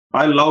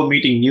I love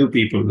meeting new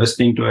people,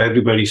 listening to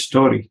everybody's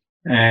story.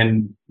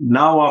 And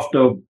now,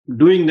 after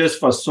doing this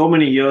for so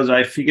many years,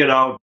 I figured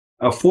out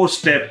a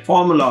 4-step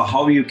formula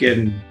how you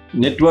can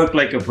network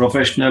like a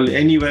professional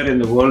anywhere in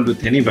the world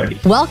with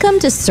anybody. Welcome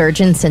to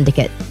Surgeon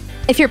Syndicate.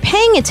 If you're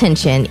paying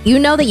attention, you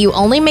know that you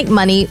only make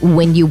money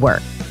when you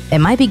work. It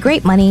might be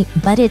great money,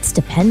 but it's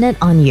dependent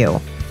on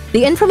you.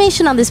 The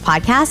information on this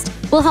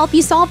podcast will help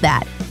you solve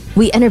that.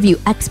 We interview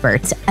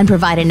experts and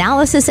provide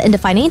analysis into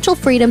financial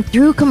freedom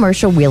through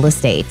commercial real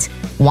estate.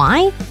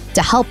 Why?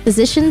 To help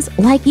physicians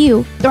like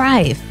you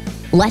thrive.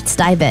 Let's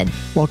dive in.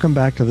 Welcome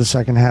back to the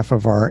second half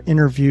of our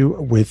interview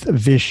with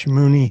Vish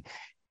Muni.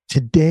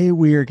 Today,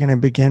 we are going to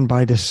begin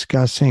by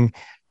discussing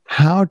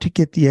how to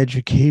get the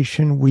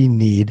education we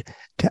need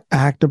to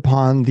act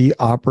upon the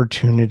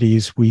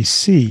opportunities we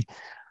see.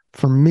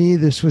 For me,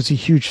 this was a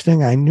huge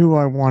thing. I knew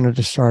I wanted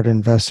to start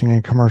investing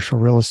in commercial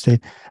real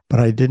estate,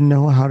 but I didn't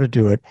know how to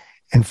do it.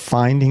 And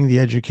finding the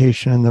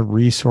education and the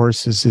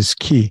resources is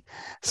key.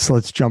 So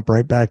let's jump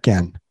right back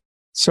in.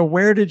 So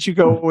where did you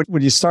go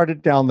when you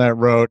started down that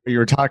road? You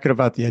were talking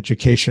about the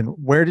education.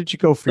 Where did you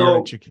go for your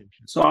education?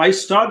 So I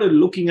started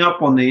looking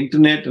up on the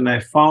internet and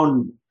I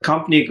found a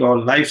company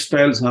called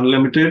Lifestyles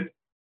Unlimited.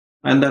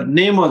 And that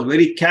name was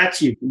very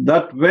catchy.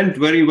 That went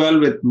very well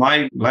with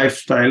my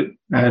lifestyle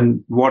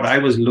and what I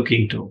was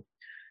looking to.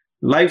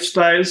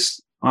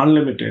 Lifestyles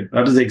Unlimited.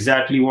 That is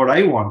exactly what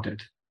I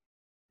wanted.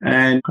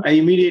 And I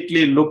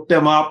immediately looked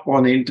them up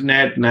on the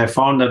internet and I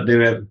found that they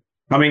were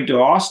coming to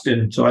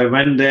Austin. So I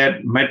went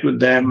there, met with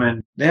them,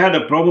 and they had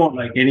a promo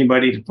like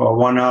anybody for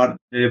 1 hour.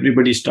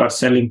 Everybody starts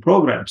selling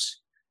programs.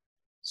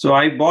 So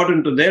I bought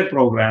into their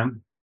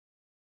program,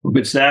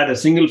 which had a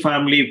single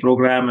family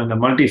program and a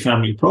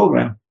multifamily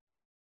program.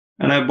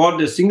 And I bought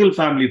the single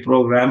family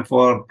program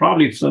for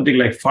probably something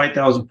like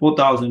 $5,000,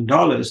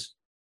 $4,000.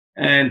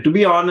 And to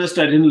be honest,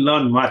 I didn't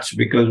learn much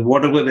because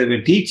whatever they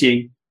were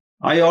teaching,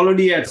 I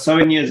already had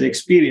 7 years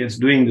experience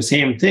doing the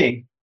same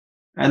thing.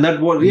 And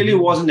that really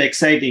wasn't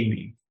exciting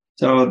me.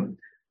 So,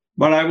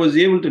 but I was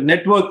able to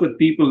network with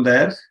people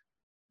there.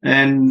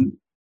 And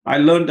I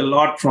learned a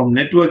lot from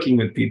networking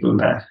with people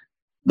there.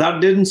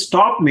 That didn't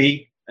stop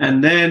me.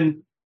 And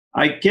then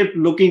I kept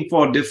looking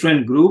for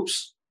different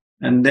groups.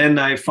 And then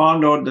I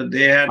found out that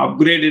they had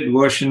upgraded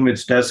version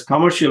which does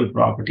commercial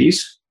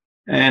properties.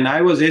 And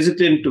I was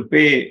hesitant to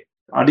pay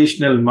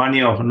additional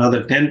money of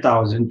another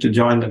 $10,000 to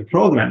join the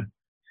program.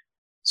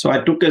 So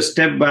I took a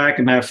step back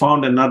and I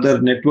found another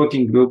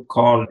networking group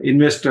called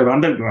Investor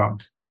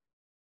Underground.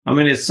 I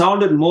mean, it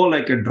sounded more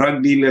like a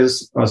drug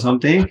dealers or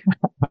something.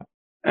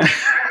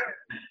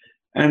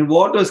 And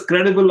what was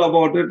credible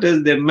about it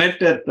is they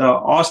met at the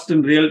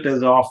Austin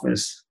Realtors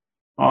office,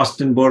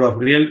 Austin Board of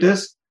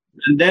Realtors.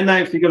 And then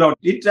I figured out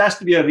it has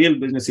to be a real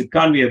business. It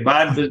can't be a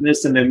bad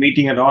business. And they're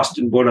meeting at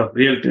Austin Board of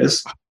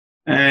Realtors.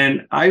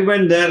 And I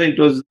went there. It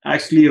was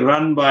actually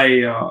run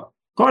by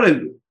quite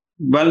a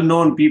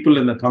well-known people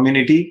in the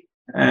community.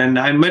 And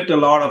I met a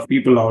lot of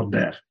people out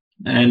there.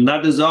 And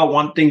that is how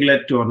one thing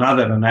led to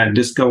another. And I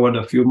discovered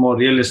a few more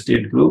real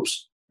estate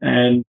groups.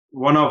 And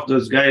one of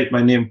those guys,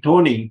 by name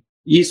Tony,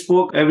 he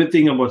spoke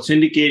everything about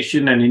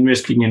syndication and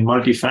investing in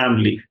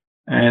multifamily.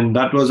 And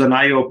that was an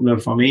eye-opener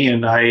for me.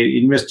 And I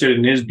invested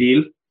in his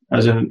deal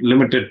as a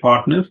limited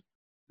partner.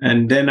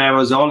 And then I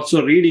was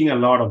also reading a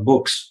lot of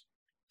books.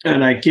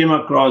 And I came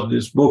across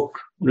this book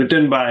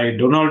written by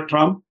Donald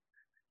Trump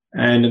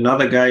and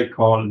another guy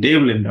called Dave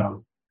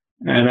Lindahl.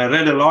 And I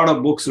read a lot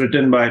of books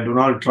written by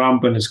Donald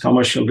Trump and his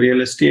commercial real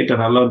estate,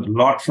 and I learned a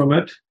lot from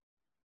it.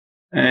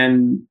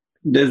 And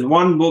there's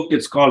one book,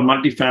 it's called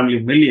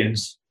Multifamily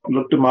Millions. I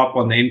looked him up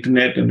on the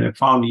internet and I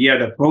found he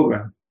had a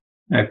program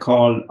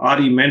called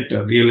RE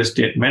Mentor, Real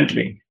Estate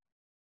Mentoring.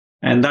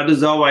 And that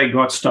is how I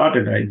got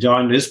started. I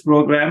joined his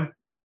program,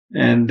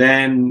 and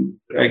then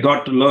I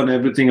got to learn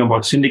everything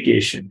about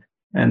syndication.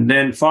 And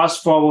then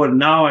fast forward,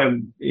 now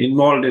I'm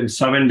involved in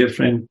 7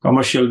 different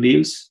commercial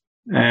deals,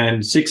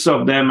 and 6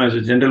 of them as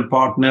a general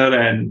partner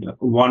and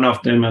 1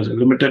 of them as a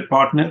limited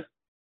partner.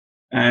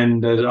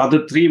 And the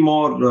other 3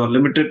 more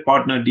limited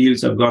partner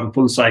deals have gone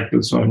full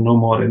cycle, so I'm no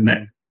more in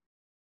them.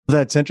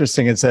 That's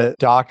interesting. As a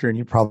doctor, and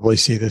you probably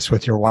see this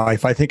with your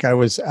wife. I think I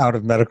was out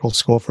of medical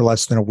school for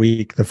less than a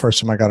week the first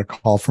time I got a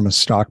call from a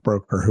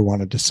stockbroker who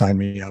wanted to sign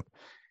me up.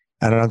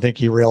 And I don't think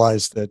he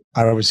realized that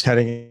I was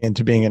heading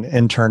into being an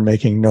intern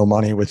making no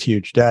money with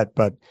huge debt.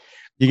 But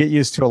you get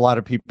used to a lot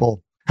of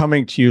people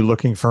coming to you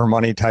looking for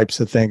money types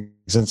of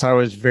things. And so I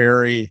was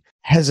very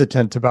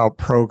hesitant about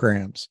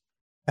programs.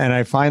 And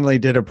I finally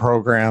did a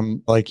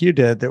program like you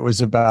did that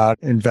was about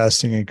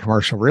investing in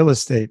commercial real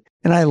estate.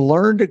 And I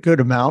learned a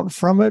good amount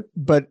from it.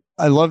 But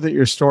I love that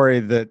your story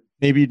that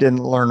maybe you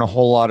didn't learn a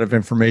whole lot of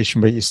information,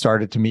 but you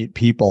started to meet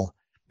people.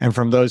 And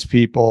from those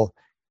people,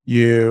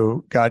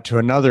 you got to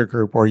another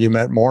group where you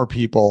met more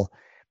people.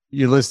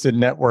 You listed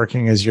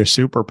networking as your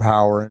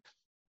superpower.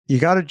 You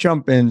got to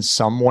jump in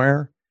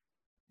somewhere.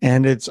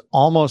 And it's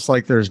almost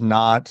like there's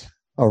not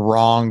a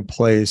wrong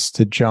place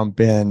to jump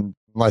in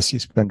unless you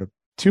spend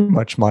too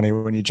much money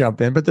when you jump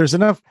in. But there's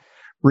enough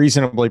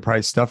reasonably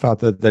priced stuff out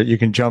there that you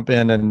can jump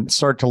in and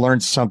start to learn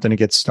something to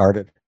get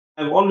started.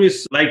 I've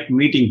always liked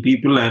meeting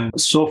people, and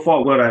so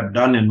far what I've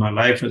done in my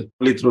life is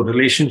only through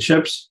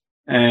relationships.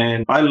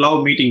 And I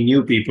love meeting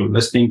new people,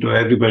 listening to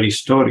everybody's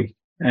story.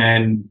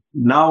 And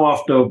now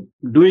after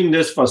doing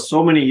this for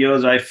so many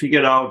years, I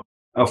figured out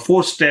a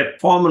 4-step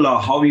formula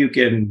how you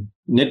can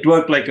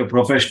network like a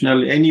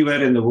professional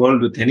anywhere in the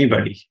world with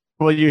anybody.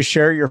 Will you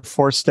share your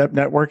 4-step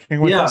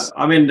networking with us?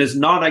 I mean, it's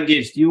not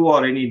against you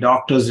or any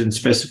doctors in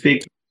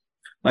specific.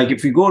 Like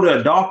if you go to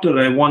a doctor,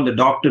 I want the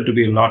doctor to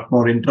be a lot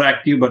more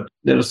interactive, but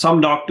there are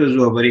some doctors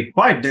who are very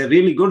quiet. They're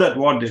really good at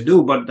what they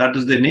do, but that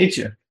is their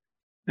nature.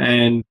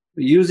 And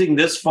using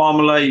this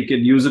formula, you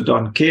can use it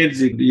on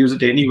kids, you can use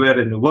it anywhere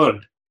in the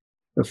world.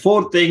 The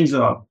 4 things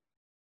are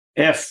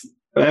F.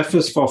 F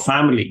is for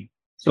family.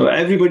 So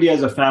everybody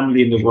has a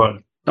family in the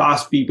world.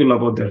 Ask people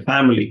about their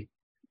family.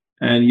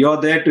 And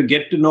you're there to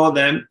get to know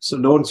them,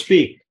 so don't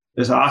speak.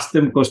 Just ask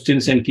them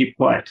questions and keep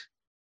quiet,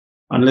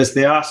 unless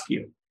they ask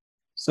you.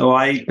 So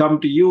I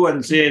come to you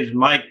and say,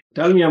 Mike,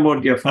 tell me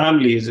about your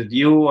family. Is it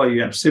you or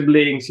you have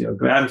siblings, your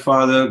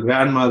grandfather,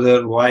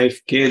 grandmother,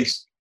 wife,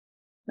 kids?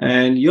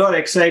 And you're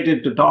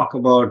excited to talk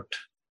about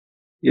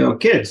your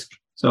kids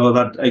so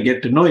that I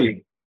get to know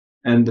you.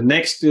 And the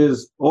next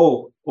is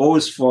O. O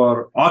is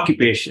for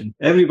occupation.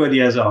 Everybody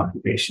has an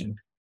occupation,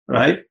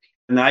 right?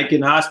 And I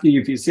can ask you,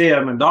 if you say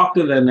I'm a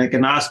doctor, then I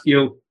can ask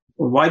you,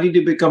 why did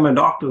you become a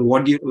doctor?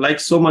 What do you like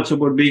so much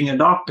about being a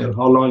doctor?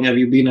 How long have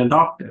you been a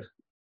doctor?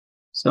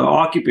 So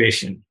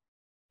occupation.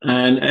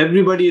 And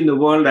everybody in the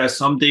world has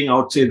something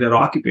outside their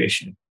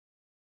occupation.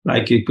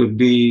 Like it could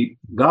be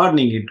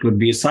gardening, it could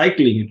be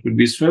cycling, it could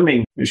be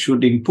swimming,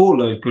 shooting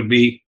pool, or it could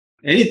be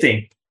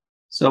anything.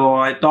 So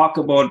I talk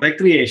about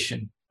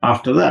recreation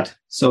after that.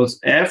 So it's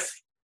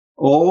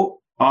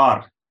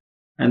F-O-R.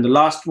 And the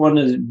last one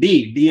is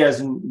D. D as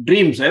in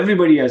dreams.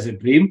 Everybody has a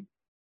dream.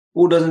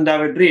 Who doesn't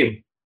have a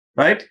dream,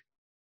 right?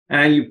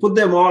 And you put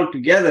them all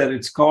together,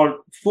 it's called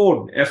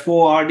Ford,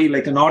 F-O-R-D,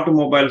 like an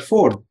automobile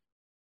Ford.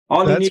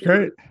 That's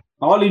great.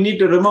 All you need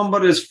to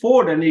remember is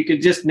Ford, and you can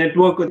just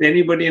network with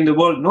anybody in the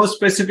world. No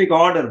specific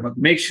order, but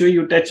make sure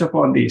you touch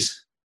upon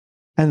these.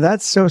 And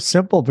that's so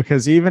simple,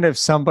 because even if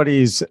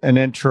somebody's an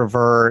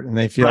introvert and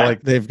they feel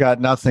like they've got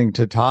nothing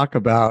to talk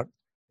about,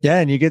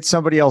 and you get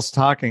somebody else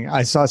talking.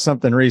 I saw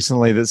something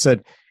recently that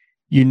said,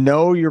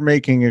 you're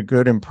making a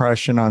good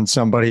impression on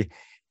somebody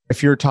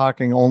if you're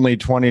talking only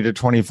 20 to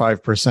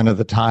 25% of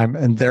the time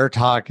and they're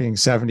talking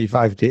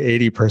 75 to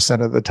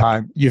 80% of the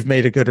time, you've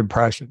made a good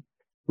impression.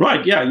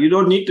 Right. Yeah. You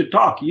don't need to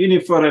talk. Even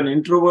if you're an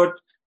introvert,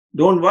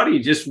 don't worry.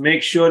 Just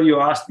make sure you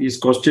ask these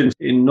questions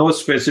in no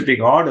specific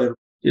order.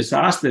 Just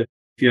ask them.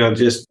 If you're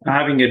just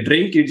having a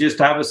drink, you just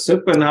have a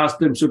sip and ask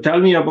them, so tell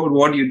me about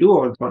what you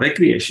do for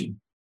recreation.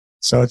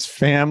 So it's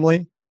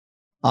family,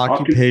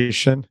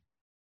 occupation,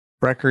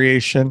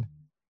 recreation,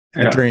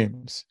 and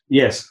dreams.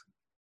 Yes.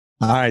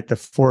 All right. The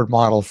Ford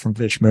model from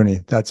Vish Muni.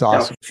 That's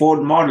awesome. Yeah,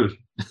 Ford model.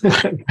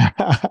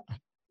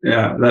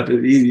 Yeah, that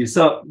is easy.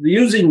 So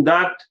using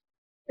that,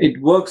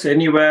 it works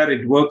anywhere.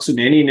 It works in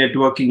any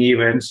networking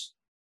events.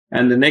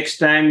 And the next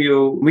time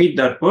you meet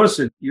that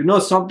person, you know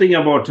something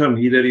about him.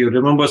 Either you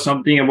remember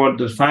something about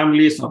his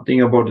family,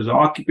 something about his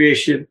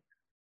occupation,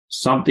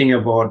 something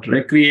about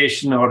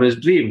recreation or his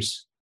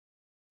dreams.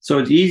 So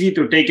it's easy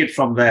to take it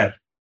from there.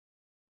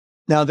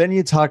 Now, then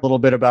you talk a little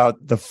bit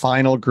about the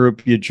final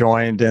group you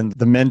joined and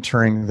the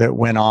mentoring that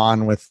went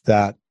on with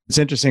that. It's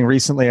interesting.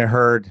 Recently,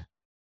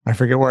 I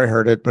forget where I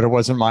heard it, but it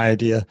wasn't my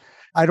idea.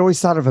 I'd always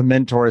thought of a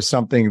mentor as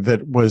something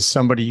that was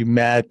somebody you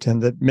met,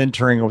 and that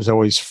mentoring was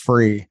always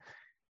free.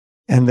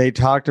 And they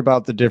talked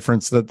about the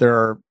difference that there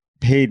are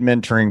paid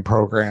mentoring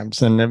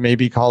programs, and it may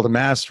be called a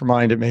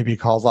mastermind. It may be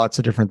called lots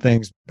of different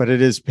things, but it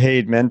is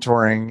paid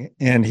mentoring.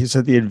 And he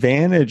said the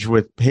advantage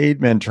with paid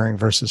mentoring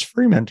versus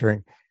free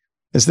mentoring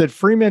is that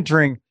free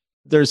mentoring,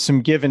 there's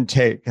some give and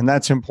take, and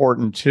that's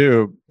important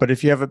too. But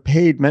if you have a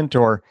paid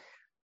mentor,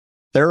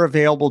 they're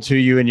available to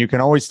you, and you can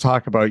always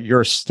talk about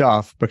your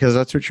stuff because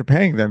that's what you're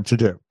paying them to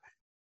do.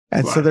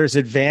 And so there's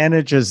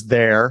advantages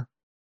there.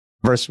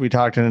 Versus, we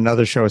talked in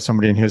another show with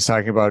somebody, and he was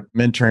talking about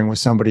mentoring with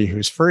somebody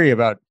who's free,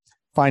 about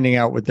finding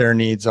out what their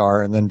needs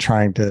are and then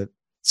trying to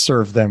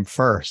serve them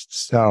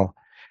first. So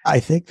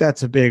I think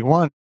that's a big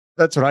one.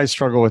 That's what I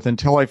struggle with.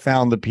 Until I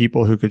found the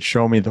people who could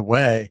show me the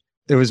way,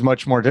 it was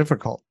much more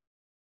difficult.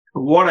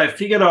 What I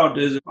figured out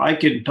is I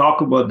can talk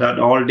about that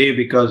all day,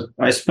 because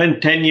I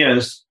spent 10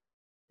 years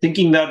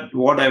thinking that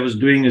what I was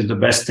doing is the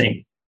best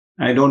thing.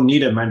 I don't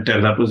need a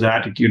mentor. That was the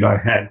attitude I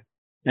had.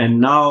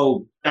 And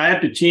now I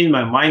had to change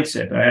my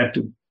mindset. I had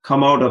to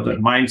come out of that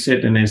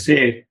mindset, and I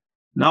say,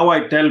 now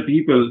I tell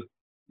people,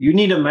 you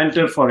need a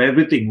mentor for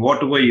everything,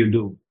 whatever you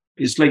do.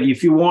 It's like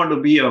if you want to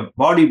be a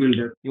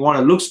bodybuilder, you want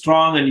to look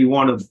strong and you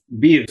want to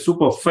be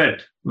super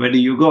fit, where do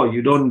you go?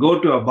 You don't go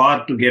to a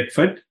bar to get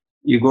fit.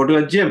 You go to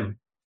a gym.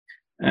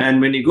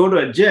 And when you go to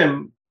a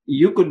gym,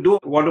 you could do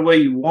whatever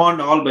you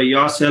want all by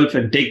yourself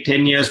and take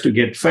 10 years to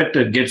get fit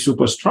and get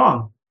super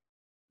strong.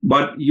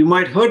 But you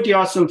might hurt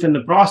yourself in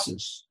the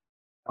process.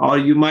 Or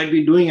you might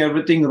be doing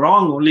everything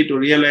wrong only to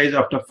realize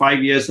after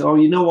 5 years, oh,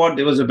 you know what,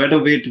 there was a better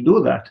way to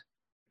do that.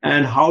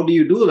 And how do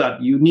you do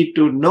that? You need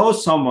to know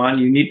someone,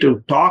 you need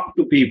to talk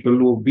to people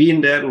who've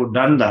been there, who've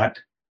done that.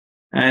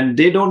 And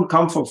they don't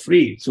come for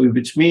free. So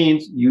which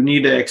means you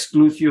need an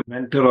exclusive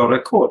mentor or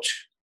a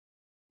coach.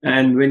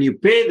 And when you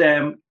pay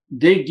them,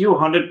 they give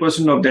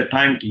 100% of their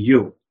time to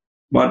you.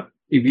 But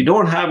if you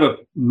don't have a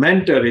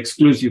mentor,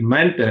 exclusive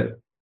mentor,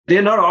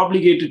 they're not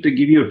obligated to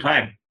give you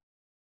time.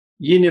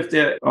 Even if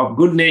they're of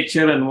good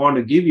nature and want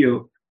to give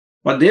you,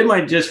 but they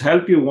might just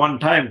help you one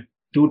time,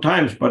 2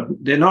 times, but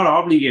they're not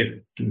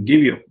obligated to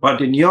give you.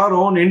 But in your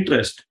own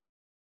interest,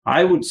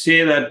 I would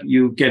say that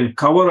you can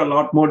cover a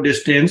lot more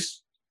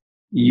distance,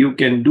 you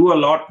can do a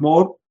lot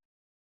more,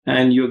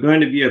 and you're going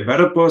to be a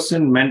better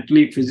person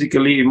mentally,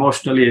 physically,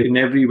 emotionally, in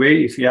every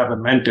way if you have a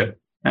mentor.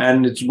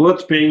 And it's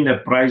worth paying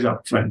that price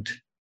up front.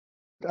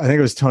 I think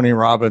it was Tony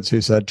Robbins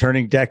who said,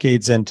 turning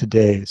decades into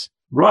days.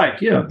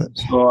 Right, yeah.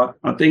 So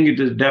I think it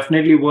is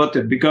definitely worth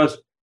it because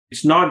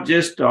it's not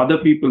just other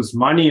people's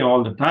money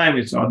all the time.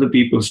 It's other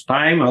people's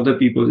time, other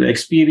people's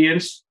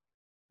experience,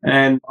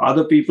 and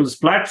other people's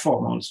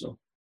platform also.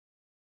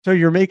 So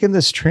you're making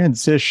this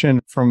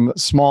transition from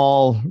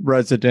small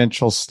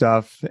residential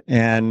stuff,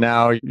 and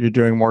now you're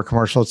doing more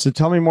commercial. So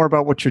tell me more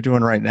about what you're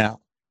doing right now.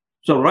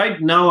 So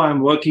right now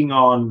I'm working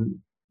on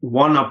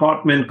one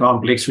apartment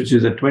complex, which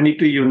is a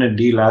 22-unit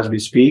deal as we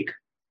speak,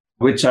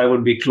 which I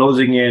will be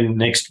closing in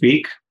next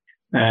week.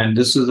 And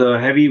this is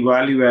a heavy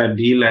value add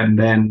deal. And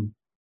then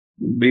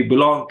we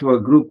belong to a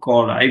group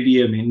called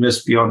IBM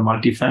Invest Beyond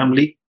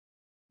Multifamily,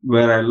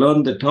 where I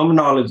learned the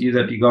terminology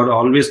that you got to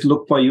always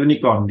look for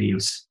unicorn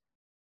deals.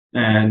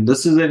 And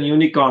this is a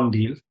unicorn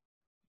deal. A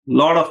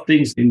lot of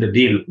things in the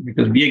deal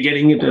because we are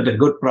getting it at a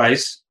good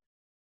price.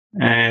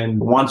 And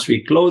once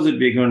we close it,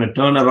 we're going to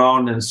turn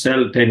around and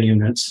sell 10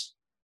 units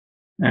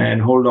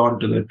and hold on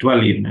to the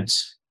 12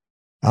 units.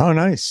 Oh,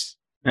 nice.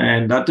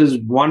 And that is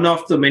one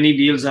of the many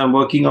deals I'm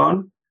working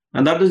on.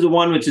 And that is the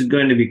one which is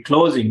going to be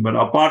closing. But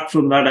apart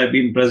from that, I've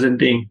been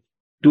presenting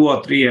 2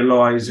 or 3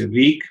 LOIs a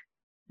week.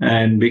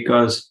 And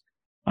because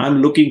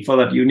I'm looking for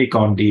that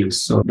unicorn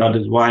deals. So that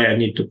is why I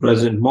need to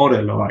present more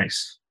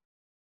LOIs.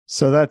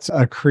 So that's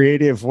a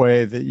creative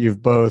way that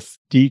you've both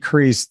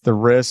decreased the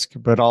risk,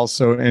 but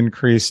also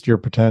increased your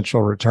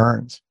potential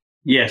returns.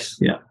 Yes.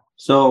 Yeah.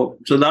 So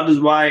that is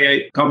why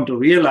I come to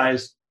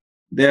realize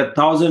there are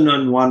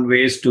 1,001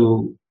 ways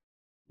to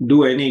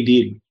do any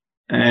deal.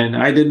 And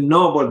I didn't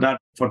know about that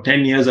for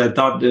 10 years. I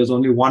thought there's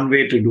only one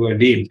way to do a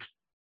deal.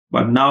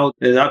 But now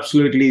there's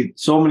absolutely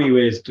so many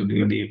ways to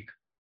do a deal.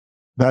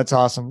 That's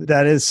awesome.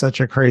 That is such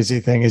a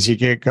crazy thing as you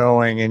get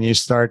going and you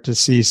start to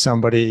see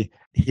somebody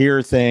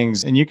hear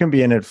things, and you can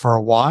be in it for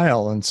a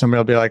while and somebody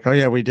will be like, oh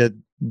yeah, we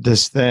did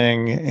this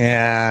thing.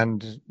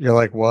 And you're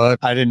like, what?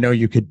 I didn't know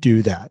you could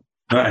do that.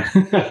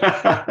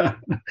 Right.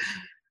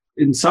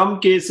 In some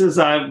cases,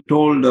 I've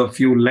told a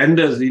few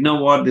lenders, you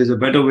know what, there's a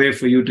better way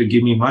for you to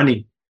give me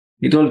money.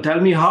 He told, tell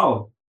me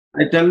how.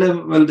 I tell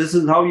them, well, this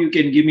is how you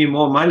can give me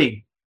more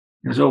money.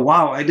 And so,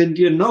 wow, I didn't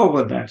even know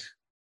about that.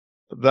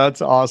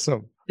 That's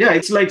awesome. Yeah,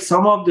 it's like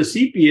some of the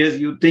CPAs,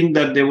 you think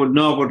that they would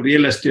know about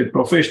real estate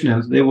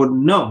professionals. They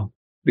wouldn't know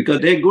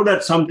because they're good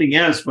at something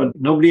else, but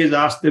nobody has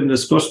asked them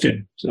this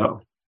question.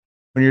 So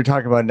when you're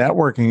talking about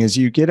networking, is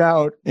you get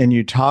out and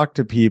you talk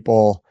to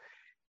people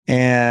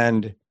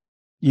and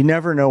you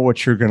never know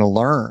what you're going to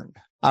learn.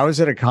 I was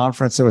at a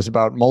conference that was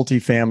about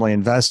multifamily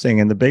investing.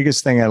 And the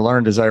biggest thing I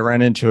learned is I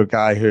ran into a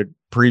guy who had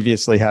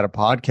previously had a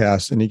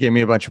podcast and he gave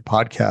me a bunch of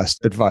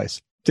podcast advice.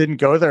 Didn't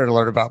go there to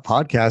learn about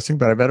podcasting,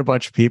 but I met a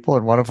bunch of people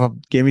and one of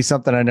them gave me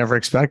something I never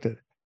expected.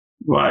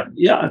 Right.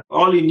 Yeah.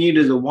 All you need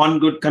is a one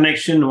good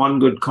connection, one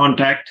good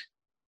contact,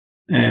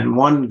 and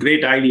one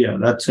great idea.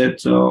 That's it.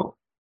 So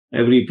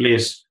every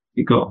place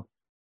you go.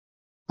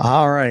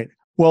 All right.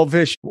 Well,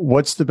 Vish,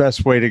 what's the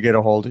best way to get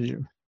a hold of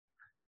you?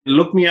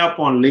 Look me up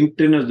on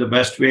LinkedIn is the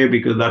best way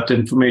because that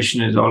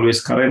information is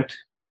always current.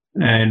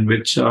 And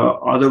which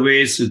other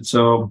ways, it's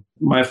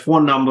my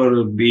phone number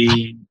would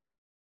be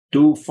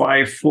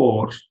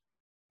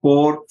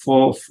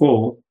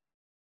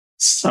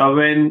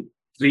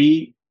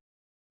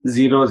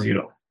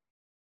 254-444-7300.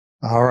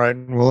 All right.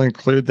 We'll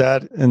include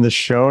that in the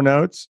show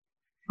notes.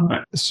 All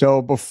right.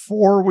 So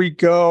before we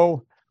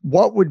go,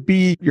 what would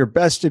be your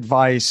best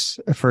advice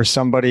for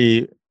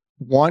somebody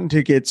wanting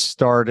to get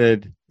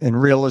started in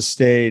real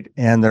estate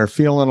and they're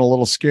feeling a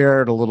little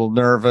scared, a little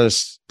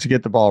nervous to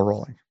get the ball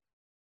rolling?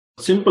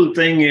 Simple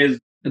thing is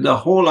the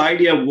whole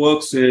idea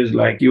works is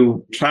like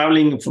you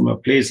traveling from a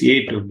place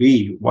A to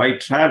B. Why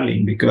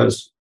traveling?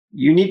 Because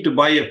you need to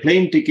buy a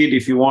plane ticket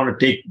if you want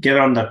to get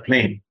on that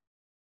plane.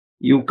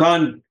 You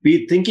can't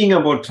be thinking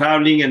about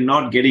traveling and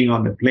not getting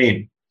on the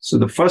plane. So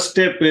the first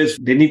step is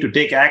they need to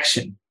take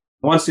action.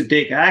 Once they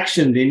take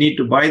action, they need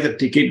to buy the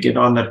ticket, get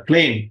on that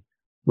plane,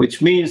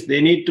 which means they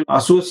need to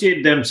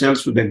associate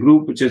themselves with a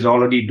group which is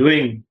already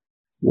doing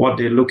what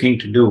they're looking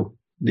to do.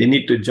 They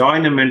need to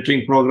join a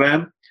mentoring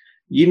program.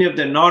 even if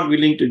they're not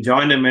willing to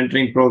join a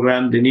mentoring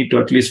program, they need to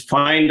at least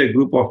find a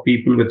group of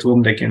people with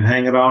whom they can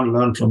hang around,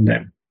 learn from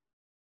them.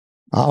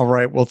 All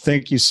right. Well,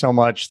 thank you so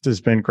much. This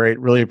has been great.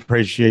 Really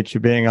appreciate you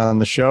being on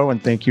the show.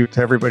 And thank you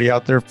to everybody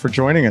out there for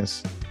joining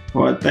us.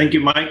 Well, thank you,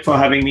 Mike, for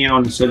having me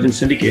on Surgeon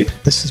Syndicate.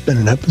 This has been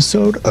an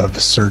episode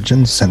of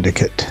Surgeon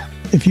Syndicate.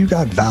 If you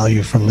got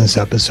value from this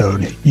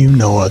episode, you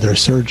know other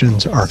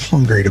surgeons are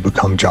hungry to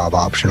become job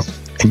optional,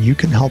 and you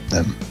can help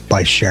them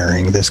by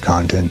sharing this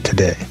content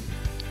today.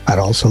 I'd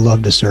also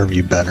love to serve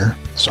you better,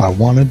 so I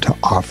wanted to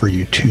offer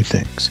you two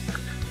things.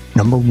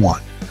 Number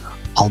one,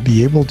 I'll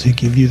be able to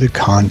give you the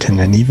content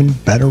in an even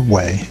better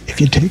way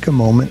if you take a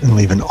moment and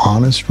leave an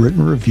honest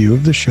written review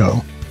of the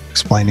show,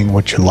 explaining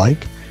what you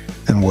like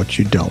and what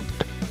you don't.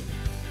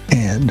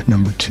 And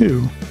number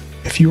two,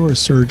 if you are a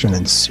surgeon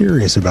and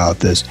serious about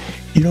this,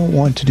 you don't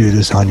want to do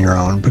this on your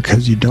own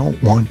because you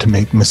don't want to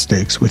make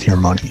mistakes with your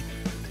money.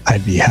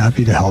 I'd be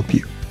happy to help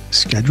you.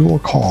 Schedule a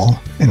call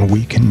and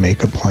we can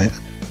make a plan.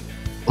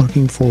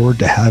 Looking forward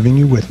to having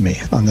you with me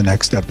on the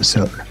next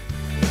episode.